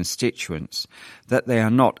from constituents that they are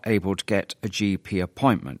not able to get a GP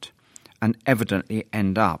appointment and evidently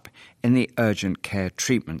end up in the urgent care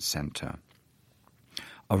treatment centre."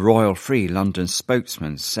 A Royal Free London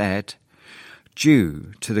spokesman said,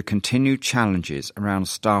 "Due to the continued challenges around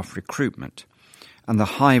staff recruitment and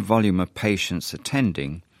the high volume of patients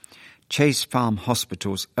attending, Chase Farm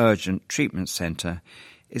Hospital's urgent treatment centre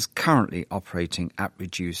is currently operating at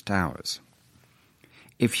reduced hours.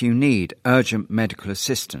 If you need urgent medical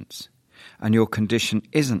assistance and your condition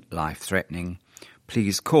isn't life-threatening,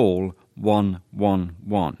 please call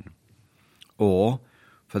 111. Or,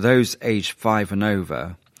 for those aged 5 and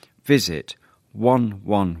over, visit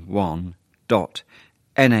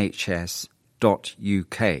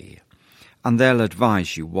 111.nhs.uk and they'll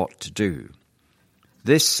advise you what to do.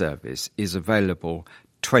 This service is available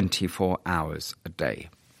 24 hours a day."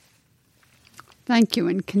 Thank you.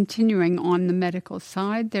 And continuing on the medical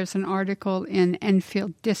side, there's an article in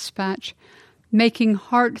Enfield Dispatch, "Making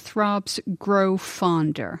Heartthrobs Grow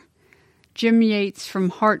Fonder." Jim Yates from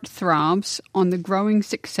Heartthrobs on the growing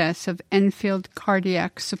success of Enfield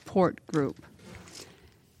Cardiac Support Group.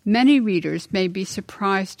 Many readers may be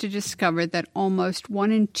surprised to discover that almost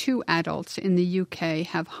 1 in 2 adults in the UK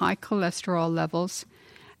have high cholesterol levels,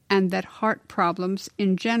 and that heart problems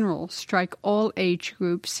in general strike all age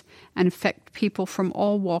groups and affect people from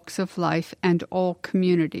all walks of life and all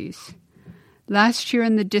communities. Last year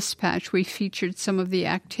in the Dispatch, we featured some of the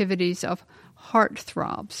activities of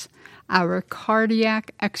Heartthrobs, our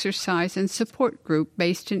cardiac exercise and support group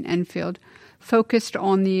based in Enfield, focused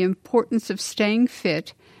on the importance of staying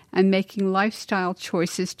fit and making lifestyle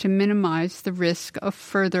choices to minimize the risk of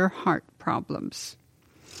further heart problems.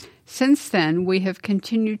 Since then, we have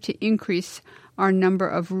continued to increase our number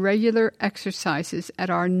of regular exercises at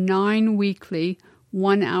our 9 weekly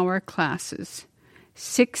 1-hour classes,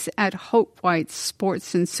 6 at Hope White's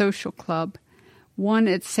Sports and Social Club, 1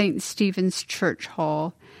 at St. Stephen's Church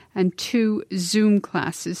Hall, and 2 Zoom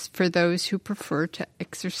classes for those who prefer to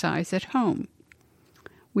exercise at home.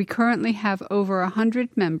 We currently have over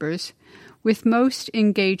 100 members, with most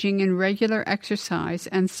engaging in regular exercise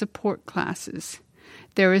and support classes.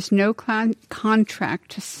 There is no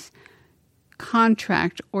contract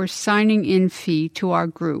or signing-in fee to our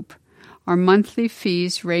group. Our monthly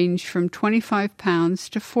fees range from £25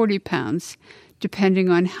 to £40, depending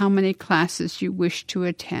on how many classes you wish to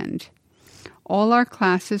attend. All our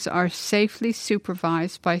classes are safely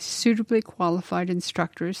supervised by suitably qualified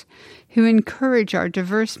instructors who encourage our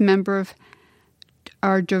diverse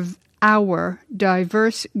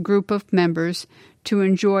group of members to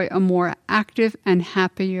enjoy a more active and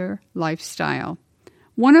happier lifestyle.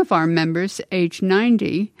 One of our members, age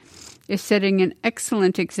 90, is setting an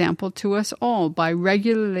excellent example to us all by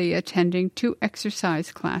regularly attending 2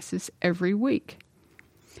 exercise classes every week.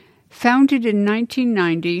 Founded in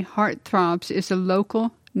 1990, Heart Throbs is a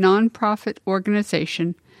local, non-profit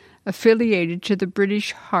organization affiliated to the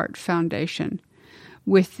British Heart Foundation,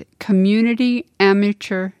 with Community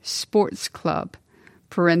Amateur Sports Club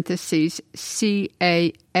 (CASC)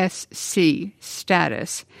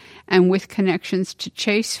 status, and with connections to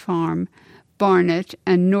Chase Farm, Barnet,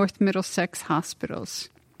 and North Middlesex hospitals.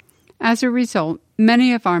 As a result,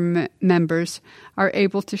 many of our members are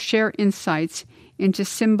able to share insights into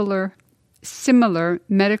similar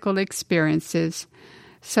medical experiences,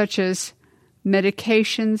 such as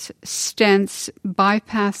medications, stents,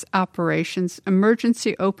 bypass operations,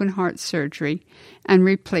 emergency open heart surgery, and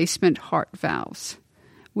replacement heart valves.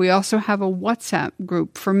 We also have a WhatsApp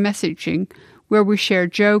group for messaging where we share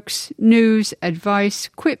jokes, news, advice,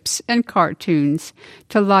 quips, and cartoons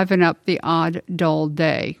to liven up the odd, dull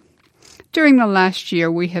day. During the last year,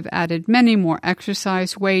 we have added many more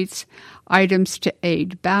exercise weights, items to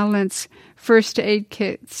aid balance, first aid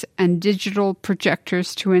kits, and digital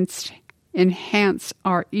projectors to enhance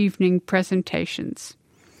our evening presentations.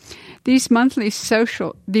 These monthly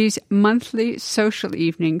social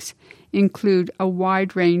evenings include a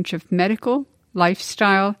wide range of medical,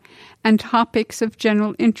 lifestyle, and topics of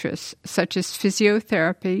general interest, such as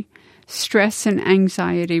physiotherapy, stress and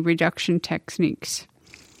anxiety reduction techniques.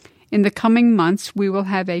 In the coming months, we will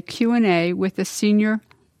have a Q&A with a senior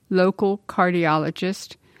local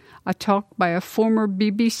cardiologist, a talk by a former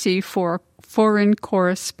BBC foreign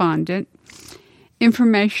correspondent,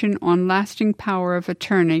 information on lasting power of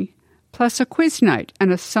attorney, plus a quiz night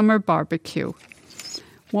and a summer barbecue.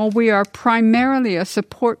 While we are primarily a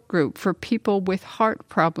support group for people with heart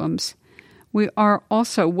problems, we are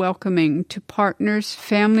also welcoming to partners,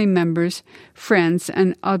 family members, friends,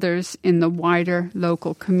 and others in the wider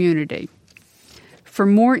local community. For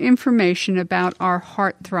more information about our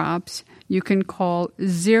Heart Throbs, you can call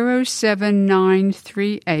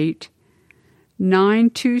 07938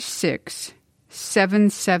 926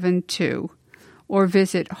 772 or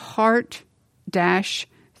visit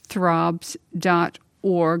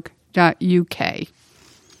heart-throbs.org.uk.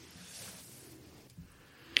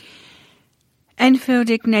 Enfield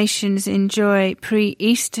Ignatians enjoy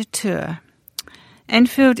pre-Easter tour.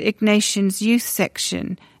 Enfield Ignatians Youth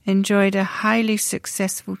Section enjoyed a highly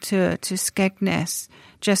successful tour to Skegness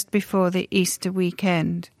just before the Easter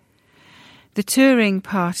weekend. The touring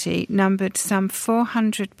party numbered some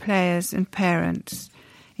 400 players and parents,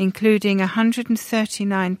 including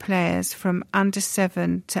 139 players from under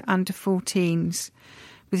 7 to under 14s,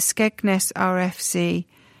 with Skegness RFC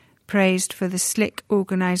praised for the slick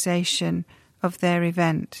organisation of their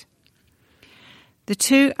event. The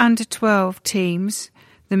 2 under-12 teams,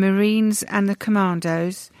 the Marines and the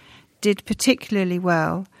Commandos, did particularly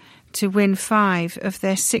well to win 5 of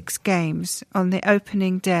their 6 games on the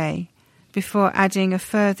opening day, before adding a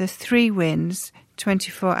further 3 wins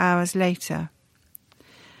 24 hours later.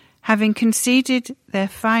 Having conceded their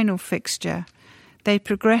final fixture, they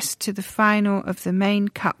progressed to the final of the main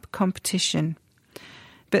cup competition,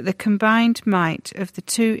 but the combined might of the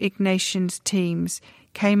 2 Ignatians teams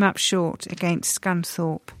came up short against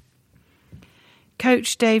Scunthorpe.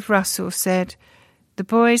 Coach Dave Russell said, "The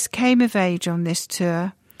boys came of age on this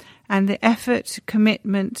tour, and the effort,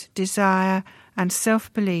 commitment, desire and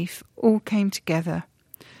self-belief all came together.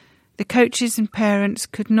 The coaches and parents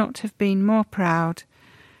could not have been more proud,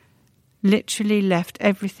 literally left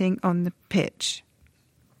everything on the pitch."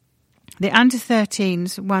 The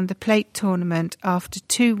under-13s won the plate tournament after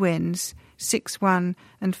 2 wins, 6-1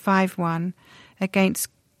 and 5-1, against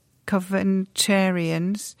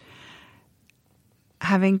Coventryans,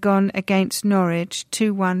 having gone against Norwich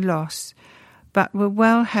 2-1 loss, but were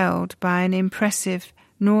well held by an impressive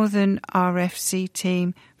Northern RFC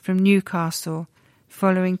team from Newcastle,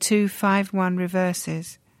 following 2 5-1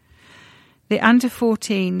 reverses. The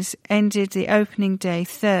under-14s ended the opening day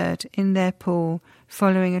third in their pool,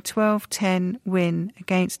 following a 12-10 win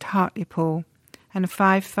against Hartlepool and a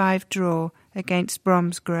 5-5 draw against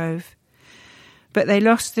Bromsgrove. But they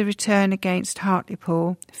lost the return against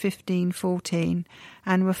Hartlepool 15-14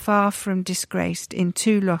 and were far from disgraced in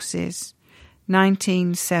 2 losses,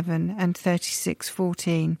 19-7 and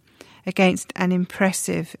 36-14, against an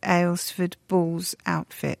impressive Aylesford Bulls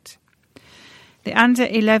outfit. The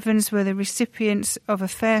under-11s were the recipients of a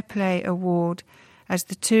Fair Play Award as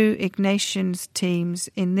the 2 Ignatians teams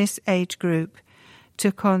in this age group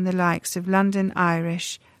took on the likes of London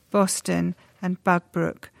Irish, Boston and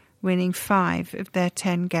Bugbrook, winning 5 of their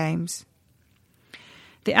 10 games.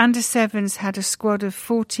 The under-7s had a squad of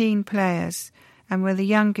 14 players and were the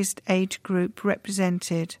youngest age group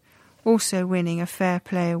represented, also winning a Fair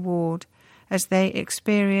Play Award as they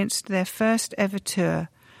experienced their first ever tour,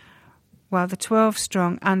 while the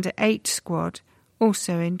 12-strong under-8 squad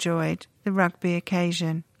also enjoyed the rugby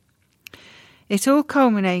occasion. It all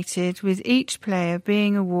culminated with each player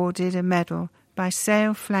being awarded a medal by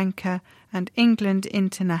Sale flanker and England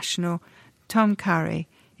international Tom Curry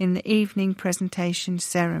in the evening presentation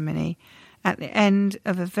ceremony at the end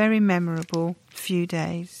of a very memorable few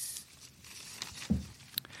days.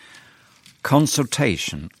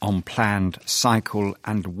 Consultation on planned cycle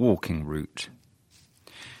and walking route.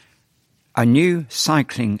 A new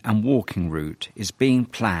cycling and walking route is being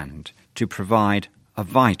planned to provide a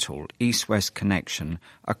vital east-west connection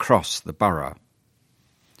across the borough.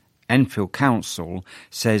 Enfield Council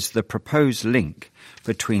says the proposed link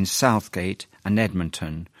between Southgate and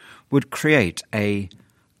Edmonton would create a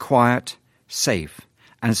quiet, safe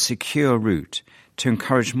and secure route to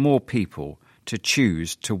encourage more people to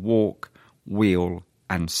choose to walk, wheel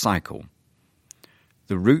and cycle.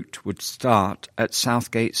 The route would start at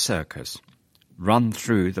Southgate Circus, run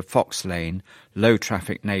through the Fox Lane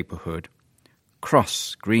low-traffic neighbourhood,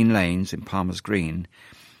 cross Green Lanes in Palmer's Green,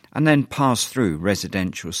 and then pass through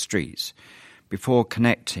residential streets before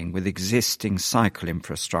connecting with existing cycle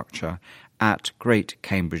infrastructure at Great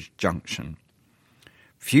Cambridge Junction.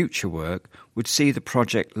 Future work would see the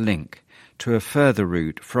project link to a further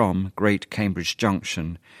route from Great Cambridge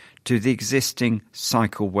Junction to the existing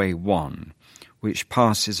Cycleway 1, which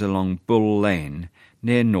passes along Bull Lane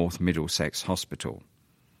near North Middlesex Hospital.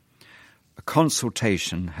 A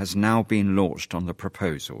consultation has now been launched on the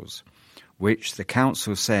proposals, which the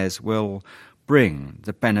Council says will bring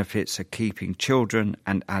the benefits of keeping children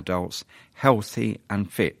and adults healthy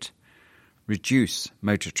and fit, reduce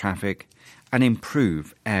motor traffic and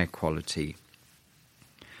improve air quality.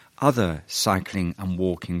 Other cycling and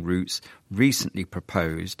walking routes recently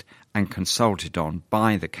proposed and consulted on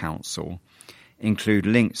by the Council include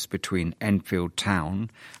links between Enfield Town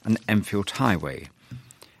and Enfield Highway,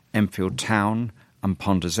 Enfield Town and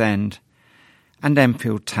Ponders End, and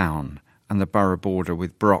Enfield Town and the borough border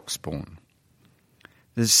with Broxbourne.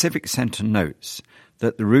 The Civic Centre notes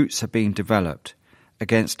that the routes are being developed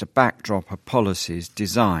against a backdrop of policies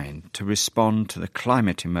designed to respond to the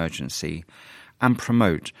climate emergency and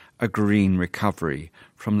promote a green recovery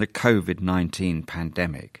from the COVID-19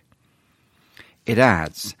 pandemic. It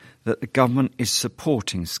adds that the government is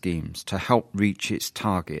supporting schemes to help reach its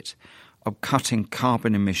target of cutting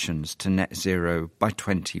carbon emissions to net zero by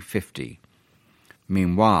 2050.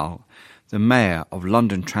 Meanwhile, the Mayor of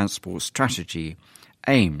London Transport Strategy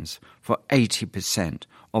aims for 80%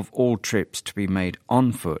 of all trips to be made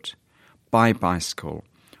on foot, by bicycle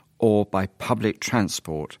or by public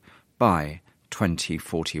transport by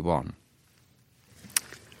 2041.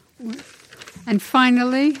 And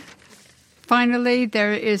finally,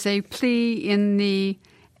 there is a plea in the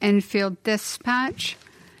Enfield Dispatch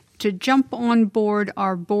to jump on board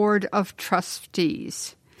our Board of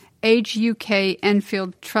Trustees. Age UK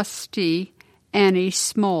Enfield trustee Annie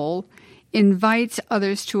Small invites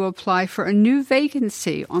others to apply for a new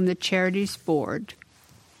vacancy on the charity's board.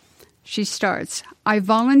 She starts, I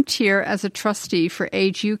volunteer as a trustee for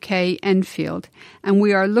Age UK Enfield, and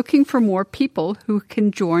we are looking for more people who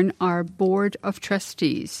can join our Board of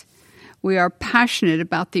Trustees. We are passionate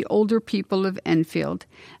about the older people of Enfield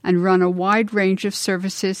and run a wide range of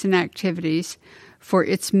services and activities for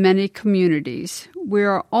its many communities. We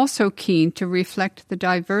are also keen to reflect the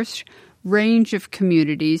diverse range of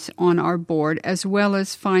communities on our board, as well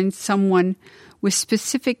as find someone with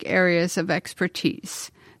specific areas of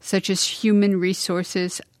expertise, such as human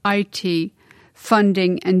resources, IT,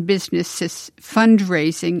 fundraising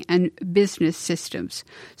and business systems.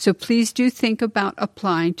 So please do think about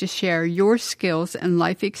applying to share your skills and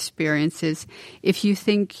life experiences if you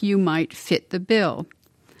think you might fit the bill.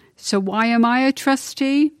 So why am I a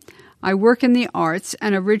trustee? I work in the arts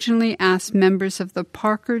and originally asked members of the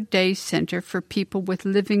Parker Day Center for People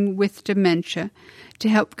Living with Dementia to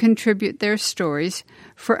help contribute their stories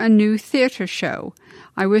for a new theater show.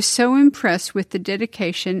 I was so impressed with the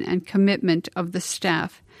dedication and commitment of the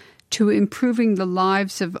staff to improving the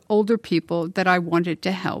lives of older people that I wanted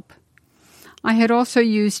to help. I had also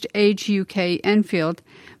used Age UK Enfield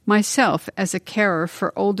myself as a carer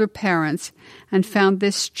for older parents and found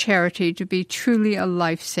this charity to be truly a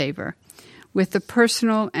lifesaver. With the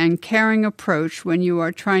personal and caring approach when you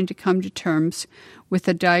are trying to come to terms with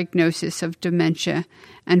a diagnosis of dementia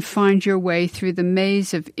and find your way through the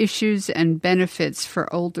maze of issues and benefits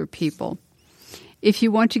for older people. If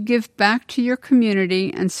you want to give back to your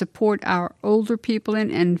community and support our older people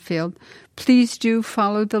in Enfield, please do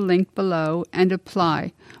follow the link below and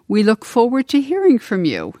apply. We look forward to hearing from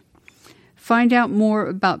you. Find out more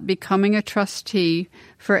about becoming a trustee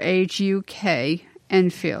for Age UK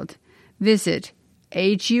Enfield. Visit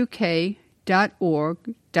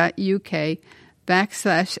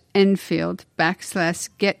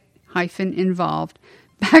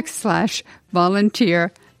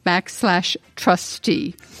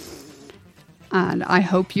And I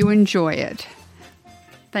hope you enjoy it.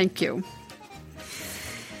 Thank you.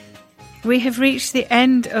 We have reached the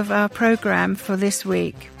end of our programme for this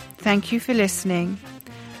week. Thank you for listening.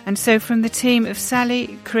 And so from the team of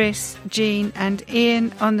Sally, Chris, Jean and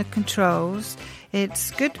Ian on the controls,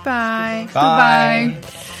 it's goodbye. Bye. Goodbye.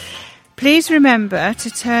 Please remember to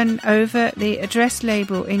turn over the address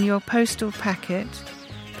label in your postal packet,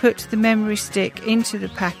 put the memory stick into the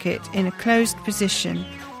packet in a closed position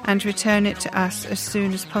and return it to us as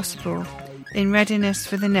soon as possible, in readiness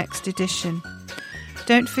for the next edition.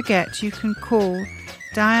 Don't forget you can call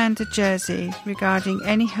Diane de Jersey regarding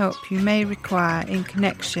any help you may require in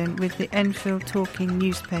connection with the Enfield Talking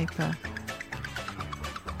newspaper.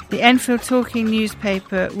 The Enfield Talking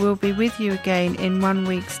newspaper will be with you again in 1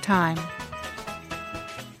 week's time.